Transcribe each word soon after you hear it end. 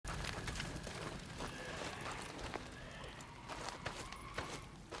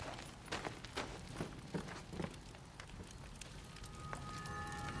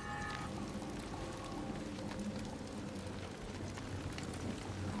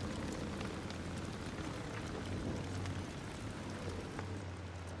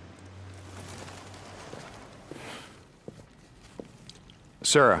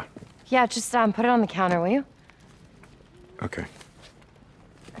Sarah. Yeah, just put it on the counter, will you? Okay.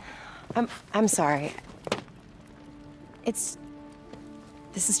 I'm sorry. This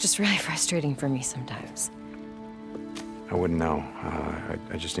is just really frustrating for me sometimes. I wouldn't know.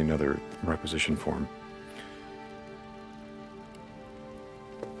 I just need another requisition form.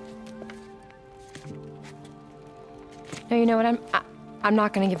 No, you know what? I'm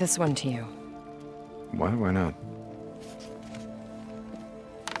not gonna give this one to you. Why? Why not?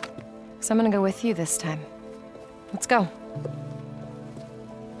 Because I'm gonna go with you this time. Let's go.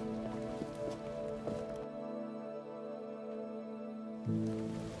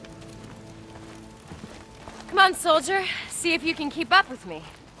 Come on, soldier. See if you can keep up with me.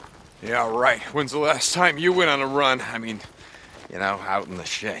 Yeah, right. When's the last time you went on a run? I mean, you know, out in the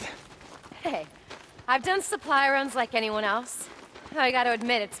shit. Hey, I've done supply runs like anyone else. I gotta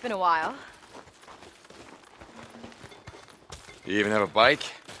admit, it's been a while. You even have a bike?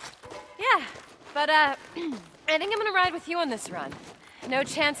 Yeah, but I think I'm gonna ride with you on this run. No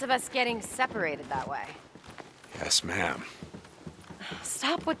chance of us getting separated that way. Yes, ma'am.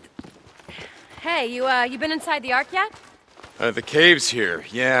 Stop with... Hey, you been inside the Ark yet? The cave's here.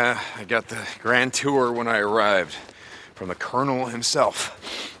 Yeah, I got the grand tour when I arrived. From the Colonel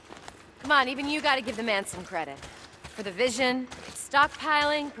himself. Come on, even you gotta give the man some credit. For the vision,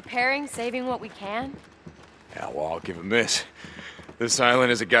 stockpiling, preparing, saving what we can. Yeah, well, I'll give him this. This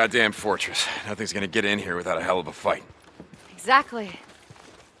island is a goddamn fortress. Nothing's gonna get in here without a hell of a fight. Exactly.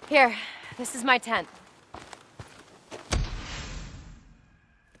 Here, this is my tent.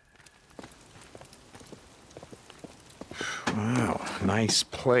 Wow, nice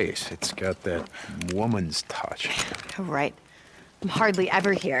place. It's got that woman's touch. Oh, right. I'm hardly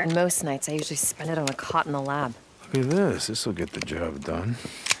ever here, and most nights I usually spend it on a cot in the lab. Look at this. This'll get the job done.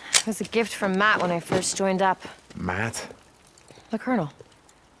 It was a gift from Matt when I first joined up. Matt? The Colonel.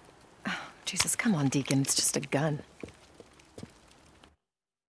 Oh, Jesus, come on, Deacon. It's just a gun.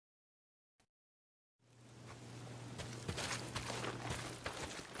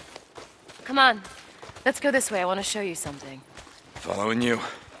 Come on. Let's go this way. I want to show you something. Following you.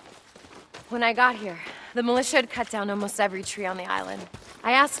 When I got here, the militia had cut down almost every tree on the island.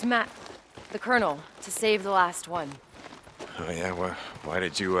 I asked Matt, the Colonel, to save the last one. Oh, yeah? Why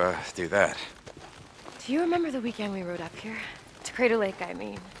did you, do that? Do you remember the weekend we rode up here? To Crater Lake, I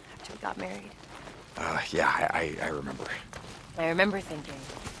mean, after we got married. Yeah, I remember. I remember thinking,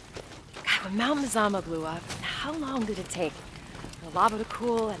 God, when Mount Mazama blew up, how long did it take for the lava to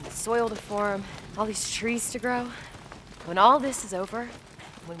cool and the soil to form, all these trees to grow? When all this is over,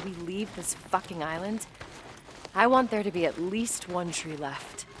 when we leave this fucking island, I want there to be at least one tree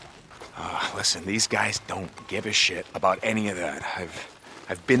left. Listen, these guys don't give a shit about any of that.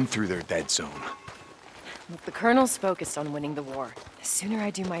 I've been through their dead zone. Look, the Colonel's focused on winning the war. The sooner I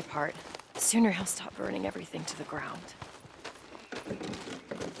do my part, the sooner he'll stop burning everything to the ground.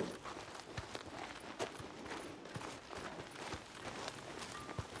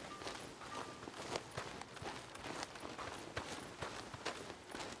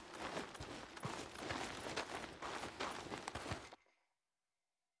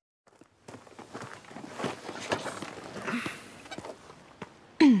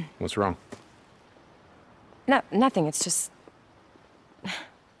 What's wrong? No, nothing. It's just...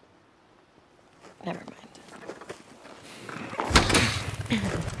 Never mind.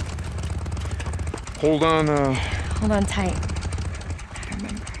 Hold on, Hold on tight. I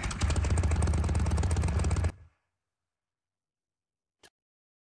remember.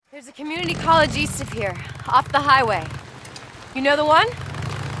 There's a community college east of here, off the highway. You know the one?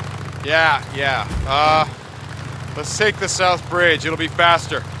 Yeah. Let's take the South Bridge. It'll be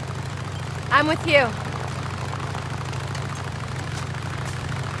faster. I'm with you.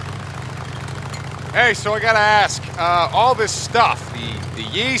 Hey, so I gotta ask, all this stuff, the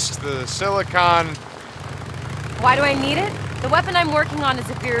yeast, the silicon... Why do I need it? The weapon I'm working on is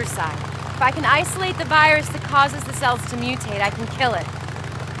a viricide. If I can isolate the virus that causes the cells to mutate, I can kill it.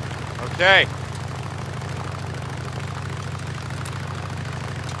 Okay.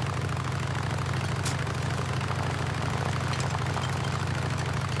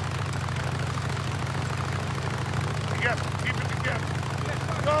 Keep it together.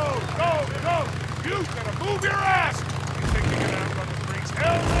 Go! You gotta move your ass! You think you get out on the springs?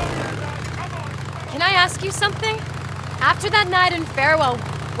 Hell no, you're not! Come on! Can I ask you something? After that night in Farewell,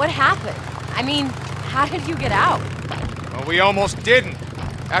 what happened? I mean, how did you get out? Well, we almost didn't.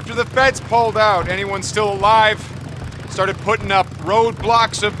 After the feds pulled out, anyone still alive started putting up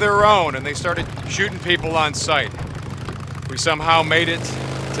roadblocks of their own, and they started shooting people on sight. We somehow made it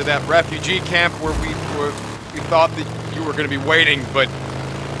to that refugee camp where we thought that you were going to be waiting, but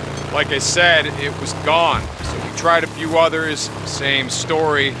like I said, it was gone. So we tried a few others, same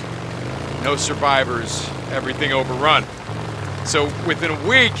story. No survivors, everything overrun. So within a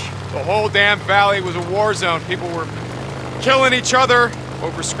week, the whole damn valley was a war zone. People were killing each other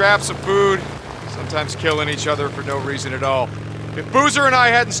over scraps of food, sometimes killing each other for no reason at all. If Boozer and I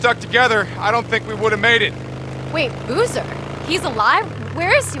hadn't stuck together, I don't think we would have made it. Wait, Boozer? He's alive?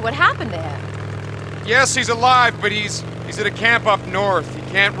 Where is he? What happened to him? Yes, he's alive, but he's at a camp up north. He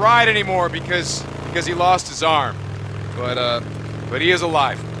can't ride anymore because he lost his arm. But he is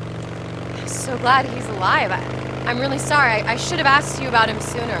alive. I'm so glad he's alive. I'm really sorry. I should have asked you about him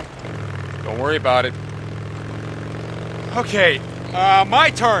sooner. Don't worry about it. Okay,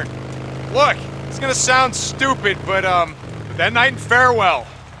 my turn. Look, it's gonna sound stupid, but that night in Farewell,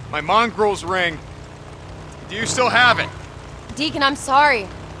 my mongrel's ring, do you still have it? Deacon, I'm sorry.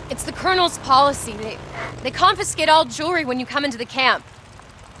 It's the Colonel's policy. They confiscate all jewelry when you come into the camp.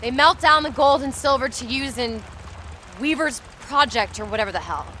 They melt down the gold and silver to use in Weaver's project or whatever the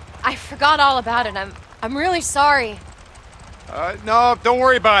hell. I forgot all about it. I'm really sorry. No, don't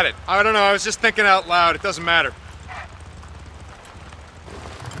worry about it. I don't know, I was just thinking out loud. It doesn't matter.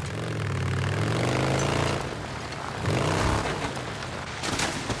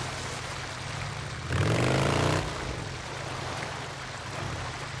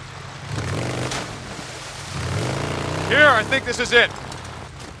 Here, I think this is it.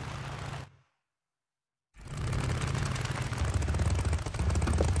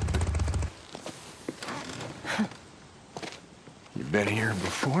 You been here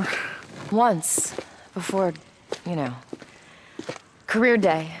before? Once, before, career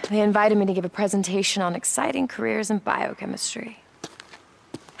day, they invited me to give a presentation on exciting careers in biochemistry.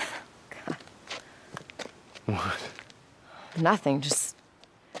 God. What? Nothing, just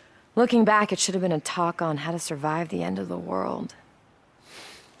looking back, it should have been a talk on how to survive the end of the world.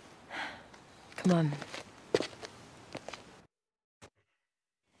 Come on.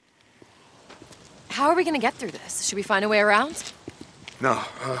 How are we gonna get through this? Should we find a way around? No,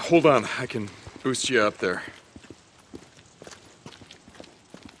 hold on. I can boost you up there.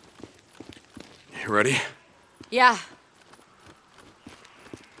 You ready? Yeah.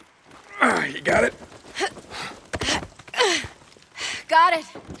 You got it? Got it.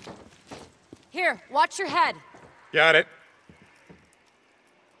 Here, watch your head. Got it.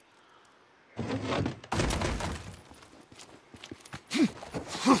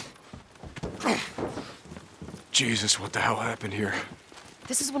 Jesus, what the hell happened here?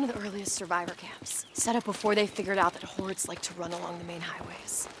 This is one of the earliest survivor camps, set up before they figured out that hordes like to run along the main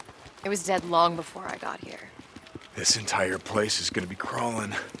highways. It was dead long before I got here. This entire place is gonna be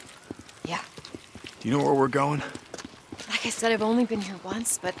crawling. Yeah. Do you know where we're going? Like I said, I've only been here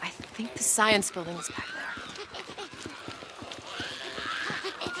once, but I think the science building is back there.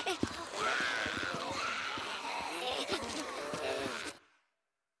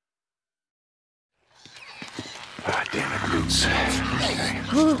 Ah, damn it, Boots. Okay.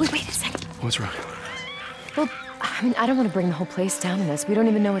 Oh, wait a second. What's wrong? Well, I don't want to bring the whole place down in this. We don't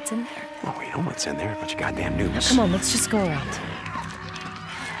even know what's in there. Well, we know what's in there, but you goddamn news. Now, come on, let's just go around.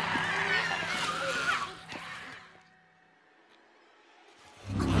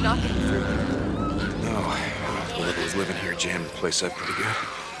 We're not getting through here. No. Whoever was living here jammed the place up pretty good.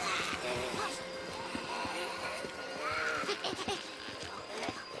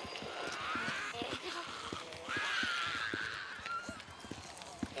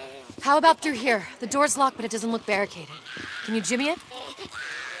 How about through here? The door's locked, but it doesn't look barricaded. Can you jimmy it?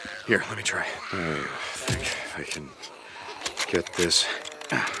 Here, let me try. I think I can get this.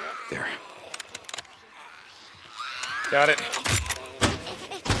 There. Got it.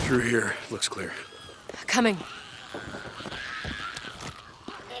 Through here. Looks clear. Coming.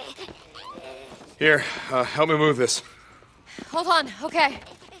 Here, help me move this. Hold on, okay.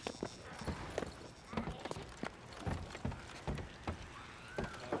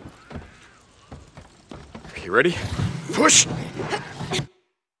 You ready? Push! Are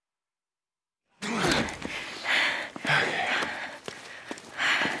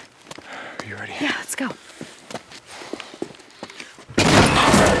you ready? Yeah, let's go.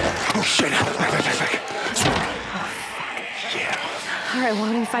 Oh, shit. Back. Yeah. All right, well,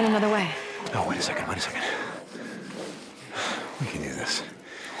 why don't we find another way? No, wait a second. We can do this.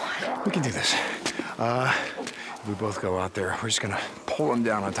 We can do this. If we both go out there, we're just gonna pull them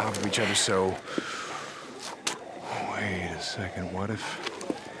down on top of each other, so... Wait a second, what if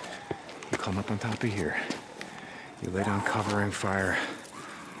you come up on top of here? You lay down covering fire.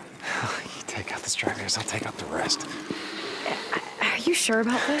 You take out the stragglers, I'll take out the rest. Are you sure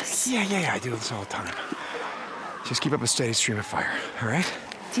about this? Yeah, I do this all the time. Just keep up a steady stream of fire, all right?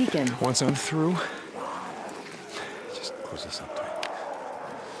 Deacon. Once I'm through, just close this up tight.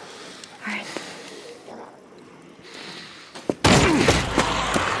 All right.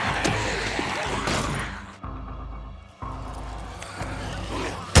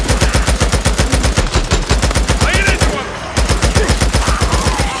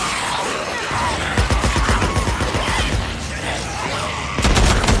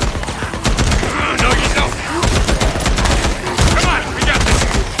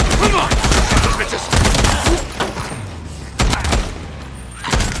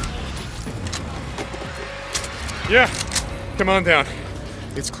 Yeah, come on down.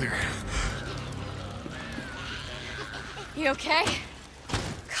 It's clear. You okay?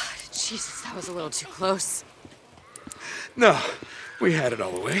 God, Jesus, that was a little too close. No, we had it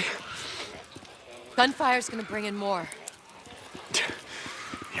all the way. Gunfire's gonna bring in more.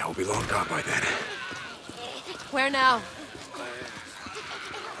 Yeah, we'll be long gone by then. Where now?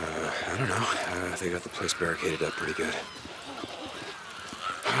 I don't know. They got the place barricaded up pretty good.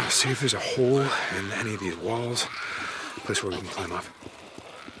 See if there's a hole in any of these walls. A place where we can climb up.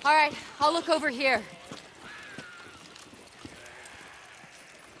 All right, I'll look over here.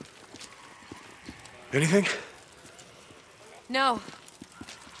 Anything? No.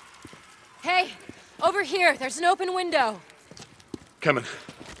 Hey, over here, there's an open window. Coming.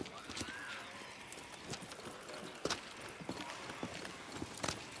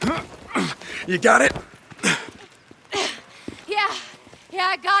 You got it? Yeah,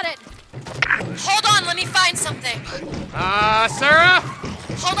 I got it. Hold on, let me find something. Sarah?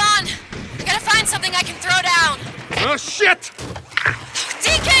 Hold on. I gotta find something I can throw down. Oh, shit!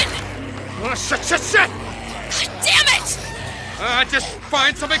 Deacon! Oh, shit! God damn it! Just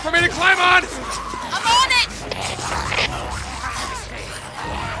find something for me to climb on! I'm on it!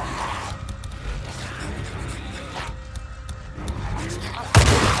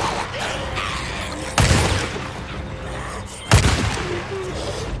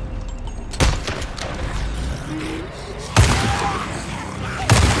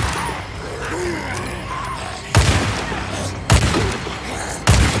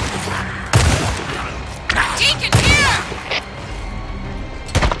 Deacon, here!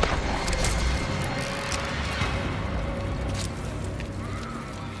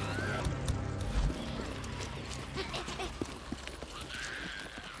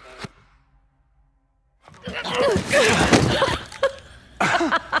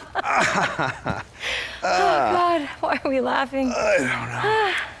 Oh, God, why are we laughing? I don't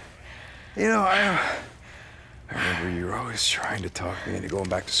know. You know, I remember you were always trying to talk me into going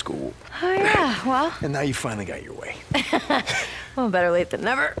back to school. Oh, yeah, well. And now you finally got your way. Well, better late than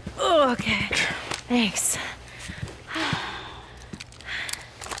never. Oh, okay. Thanks.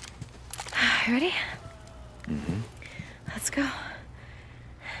 You ready? Mm-hmm. Let's go. All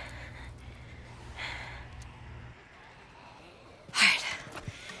right.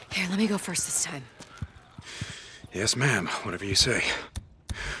 Here, let me go first this time. Yes, ma'am. Whatever you say.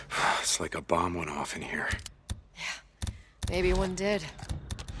 It's like a bomb went off in here. Yeah, maybe one did.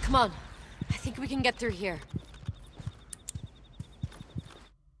 Come on. I think we can get through here.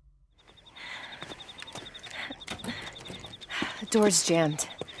 The door's jammed.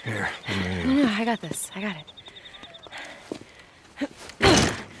 Here, No, I got this. I got it.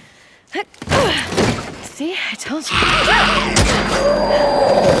 See? I told you.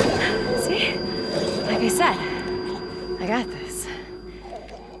 See? Like I said, I got this.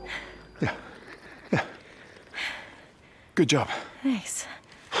 Yeah. Good job. Thanks.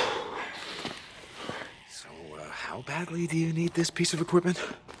 So, how badly do you need this piece of equipment?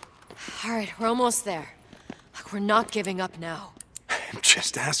 All right, we're almost there. Look, we're not giving up now. I'm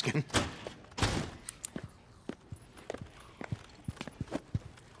just asking.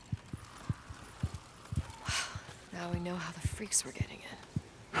 Now we know how the freaks were getting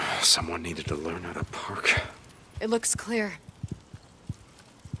in. Someone needed to learn how to park. It looks clear.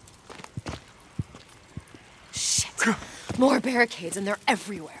 Shit. More barricades, and they're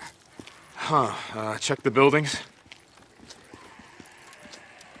everywhere. Huh. Check the buildings.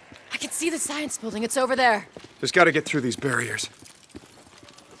 I can see the science building. It's over there. Just gotta get through these barriers.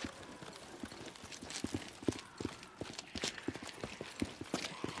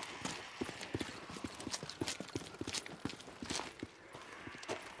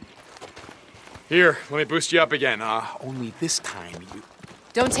 Here, let me boost you up again. Only this time you...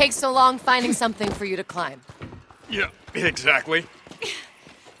 Don't take so long finding something for you to climb. Yeah, exactly.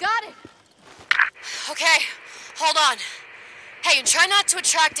 Got it. Okay, hold on. Hey, and try not to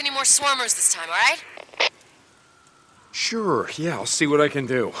attract any more swarmers this time, all right? Sure, yeah, I'll see what I can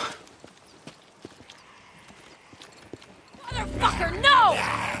do. Motherfucker, no!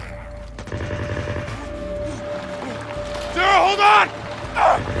 Hold on!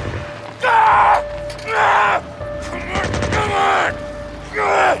 Come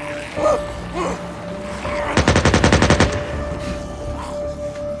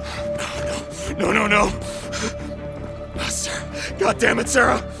on! No. Sarah. God damn it,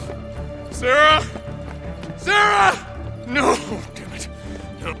 Sarah! Sarah! No! Damn it.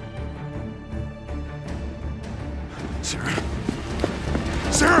 No. Sarah!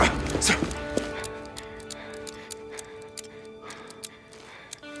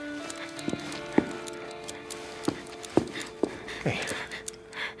 Hey.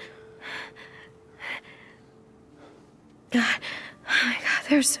 God. Oh my God,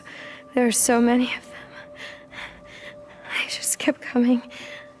 there's so many of them. They just kept coming.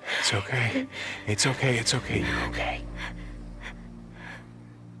 It's okay. It's okay. You're okay.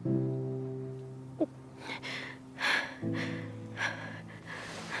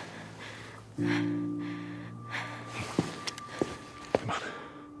 Come on.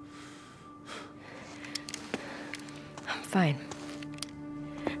 I'm fine.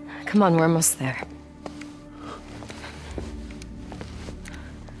 Come on, we're almost there.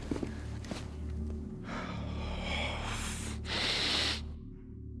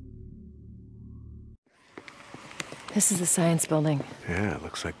 This is the science building. Yeah, it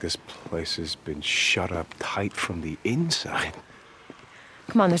looks like this place has been shut up tight from the inside.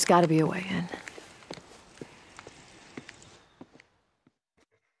 Come on, there's gotta be a way in.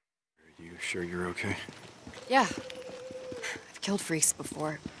 Are you sure you're okay? Yeah. I've killed freaks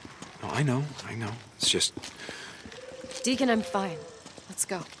before. No, I know. It's just... Deacon, I'm fine. Let's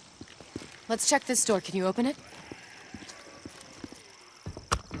go. Let's check this door. Can you open it?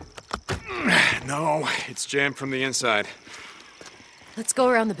 No, it's jammed from the inside. Let's go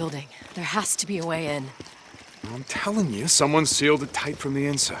around the building. There has to be a way in. I'm telling you, someone sealed it tight from the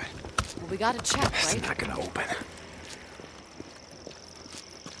inside. Well, we gotta check, It's right? not gonna open.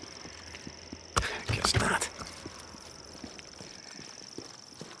 I guess not.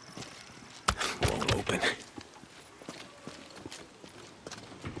 Won't open.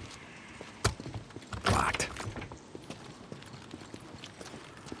 Locked.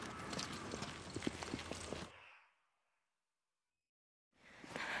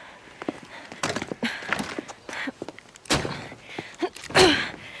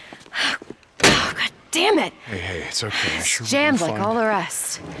 Damn it! Hey, it's okay. It's Sure, jammed we'll like find all the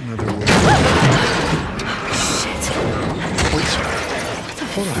rest. another way. Shit. Wait,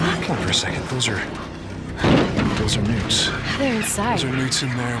 hold on for a second. Those are newts. They're inside. Those are newts in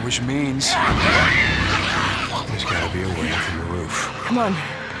there, which means there's gotta be a way from the roof. Come on.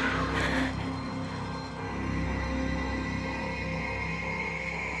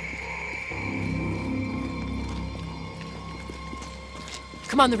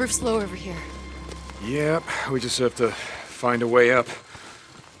 Come on, the roof's low over here. Yep, we just have to find a way up.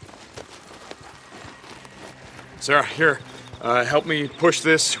 Sarah, here. Help me push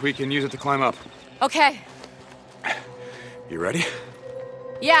this. We can use it to climb up. Okay. You ready?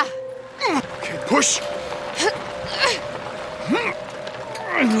 Yeah. Okay, push!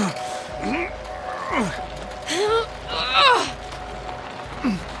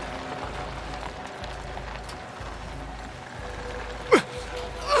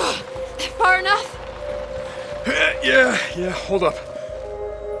 Far enough? Yeah, hold up.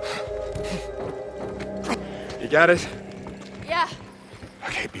 You got it? Yeah.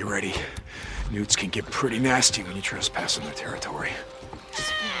 Okay, be ready. Newts can get pretty nasty when you trespass on their territory.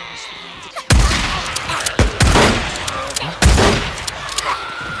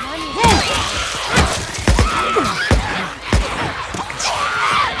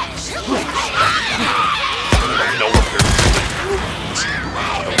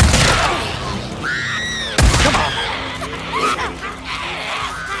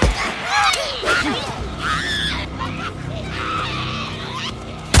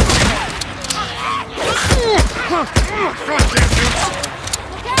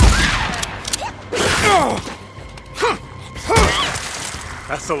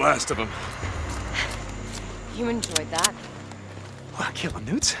 That's the last of them. You enjoyed that? What, killing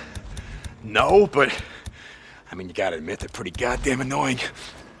newts? No, but... I mean, you gotta admit, they're pretty goddamn annoying.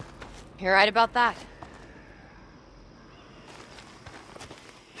 You're right about that.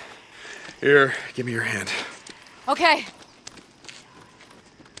 Here, give me your hand. Okay.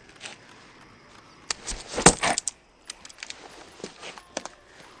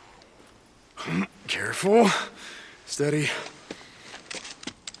 Careful. Steady.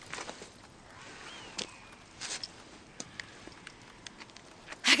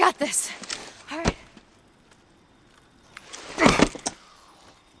 I got this. All right.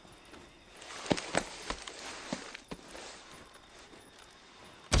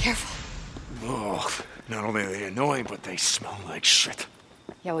 Careful. Oh, not only are they annoying, but they smell like shit.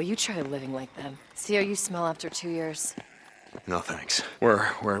 Yeah, well, you try living like them. See how you smell after 2 years. No thanks.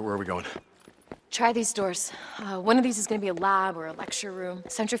 Where are we going? Try these doors. One of these is gonna be a lab or a lecture room.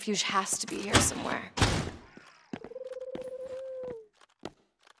 Centrifuge has to be here somewhere.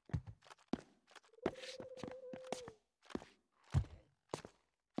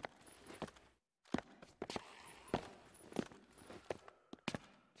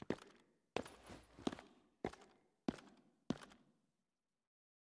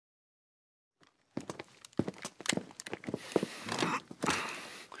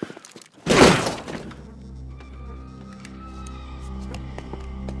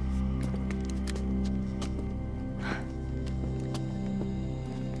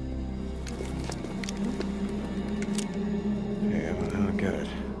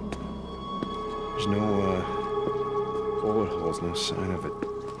 There's no, bullet holes, no sign of it.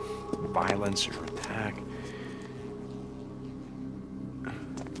 Violence or attack.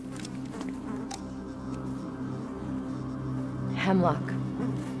 Hemlock.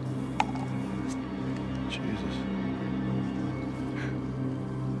 Jesus.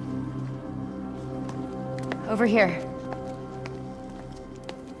 Over here.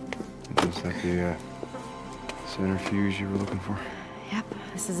 Is that the, centrifuge you were looking for? Yep,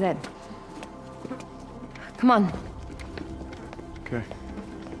 this is it. Come on. Okay.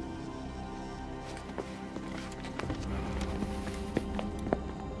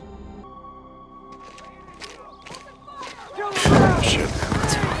 Shit.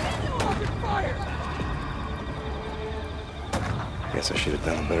 Guess I should have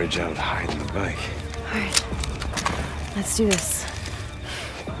done a better job of hiding the bike. All right. Let's do this.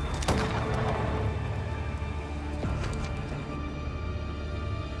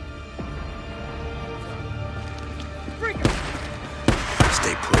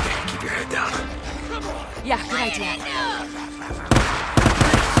 Stay put. Keep your head down. Yeah, good idea.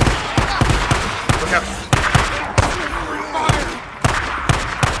 Look out.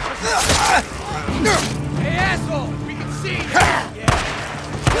 Hey, asshole! We can see you!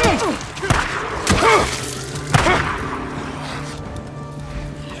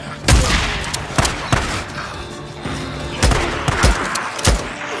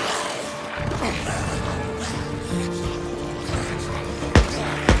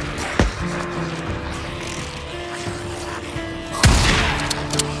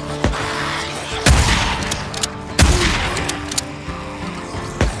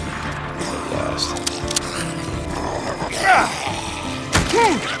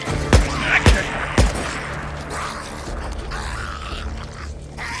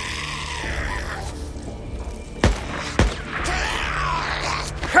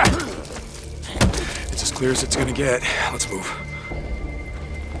 It's as clear as it's gonna get. Let's move.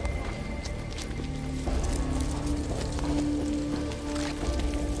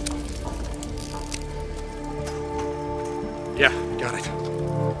 Yeah, got it.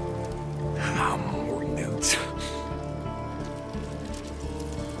 More notes.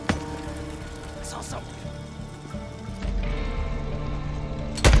 I saw something.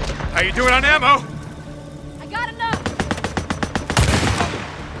 How you doing on ammo? I got enough.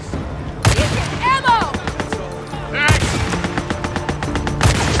 Get ammo! Thanks.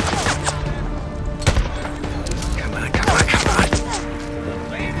 Come on, come on, come on.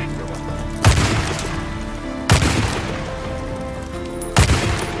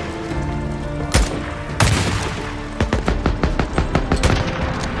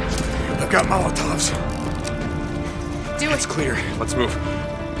 I've got Molotovs. Do It's clear. Let's move.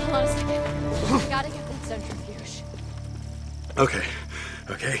 Hold on a second. Gotta get that centrifuge. Okay.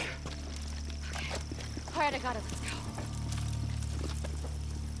 Okay. All right, I got it. Let's go.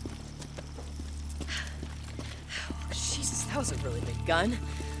 Oh, Jesus, that was a really big gun.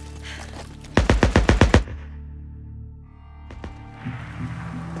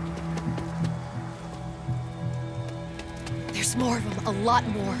 There's more of them, a lot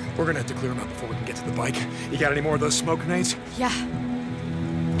more. We're gonna have to clear them up before we can get to the bike. You got any more of those smoke grenades? Yeah.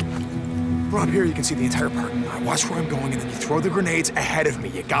 From up here, you can see the entire park. Watch where I'm going, and then you throw the grenades ahead of me.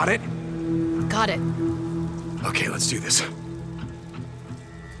 You got it? Got it. Okay, let's do this.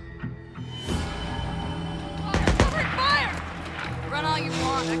 Cover fire! Run all you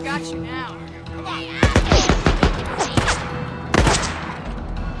want, I got you now. Come on.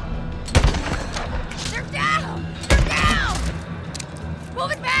 They're down! They're down!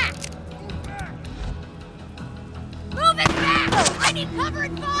 Move it back! Move it back! I need cover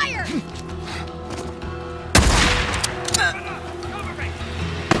and fire!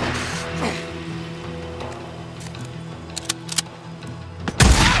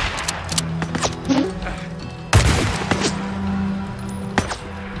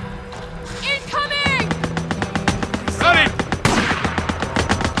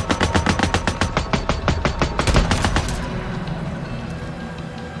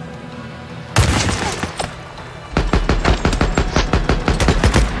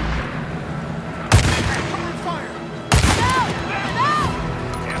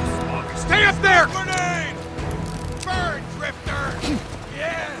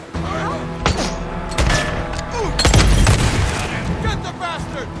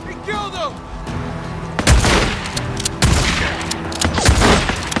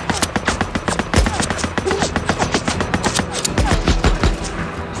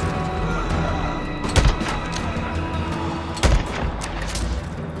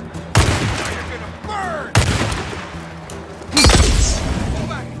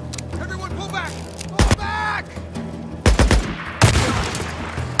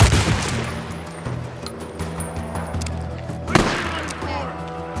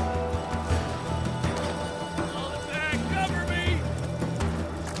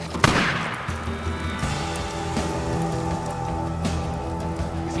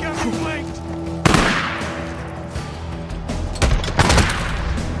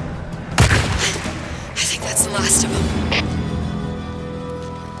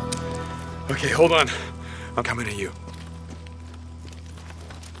 Okay, hold on. I'm coming to you.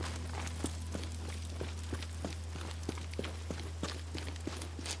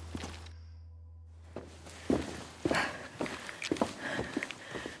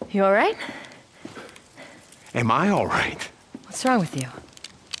 You all right? Am I all right? What's wrong with you?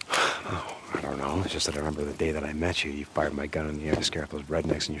 Oh, I don't know. It's just that I remember the day that I met you. You fired my gun in the air to scare off those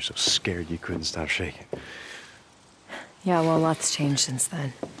rednecks, and you're so scared you couldn't stop shaking. Yeah, well, lots changed since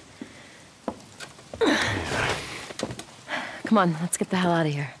then. Yeah. Come on, let's get the hell out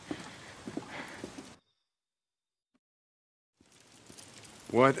of here.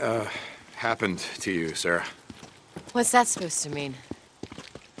 What, happened to you, Sarah? What's that supposed to mean?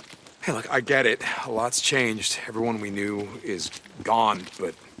 Hey, look, I get it. A lot's changed. Everyone we knew is gone,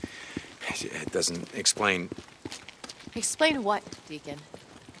 but it doesn't explain. Explain what, Deacon?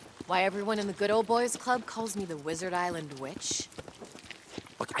 Why everyone in the Good Old Boys Club calls me the Wizard Island Witch?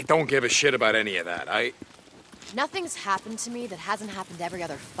 Look, I don't give a shit about any of that. Nothing's happened to me that hasn't happened to every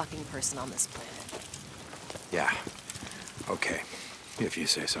other fucking person on this planet. Yeah. Okay. If you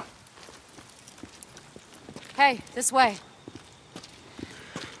say so. Hey, this way.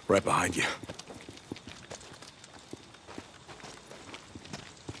 Right behind you.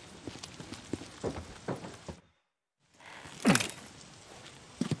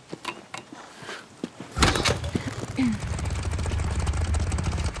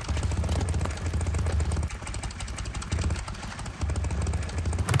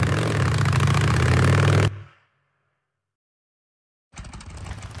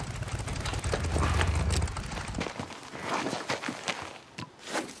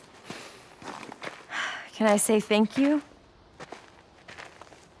 Can I say thank you?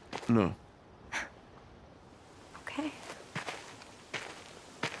 No. Okay.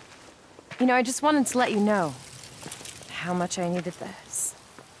 You know, I just wanted to let you know how much I needed this.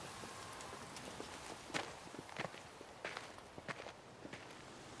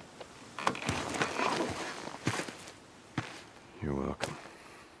 You're welcome.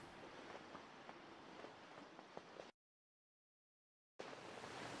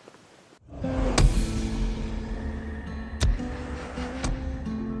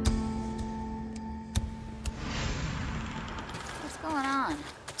 What's going on?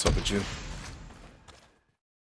 What's up with you?